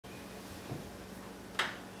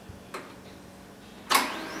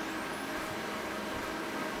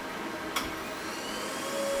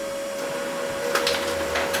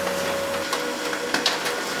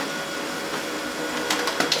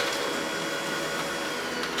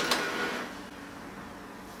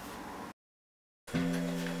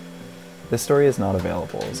This story is not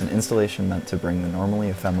available is an installation meant to bring the normally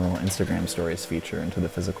ephemeral Instagram Stories feature into the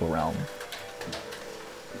physical realm.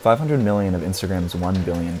 500 million of Instagram's 1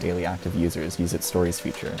 billion daily active users use its Stories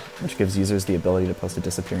feature, which gives users the ability to post a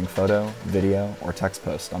disappearing photo, video, or text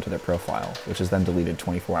post onto their profile, which is then deleted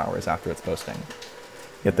 24 hours after its posting.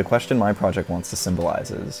 Yet the question my project wants to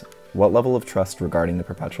symbolize is, what level of trust regarding the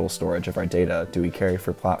perpetual storage of our data do we carry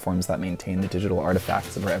for platforms that maintain the digital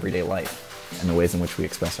artifacts of our everyday life, and the ways in which we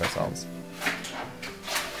express ourselves?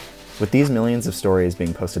 With these millions of stories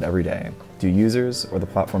being posted every day, do users, or the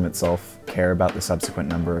platform itself, care about the subsequent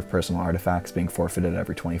number of personal artifacts being forfeited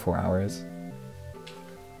every 24 hours?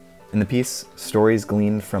 In the piece, stories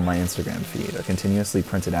gleaned from my Instagram feed are continuously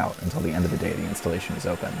printed out until the end of the day the installation is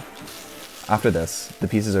open. After this, the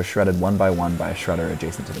pieces are shredded one by a shredder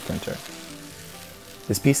adjacent to the printer.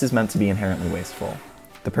 This piece is meant to be inherently wasteful.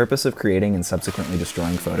 The purpose of creating and subsequently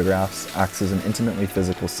destroying photographs acts as an intimately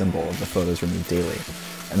physical symbol of the photos removed daily,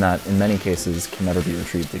 and that, in many cases, can never be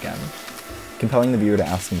retrieved again, compelling the viewer to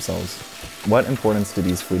ask themselves, what importance do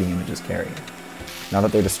these fleeting images carry? Now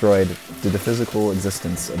that they're destroyed, did the physical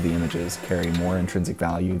existence of the images carry more intrinsic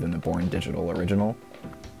value than the born digital original?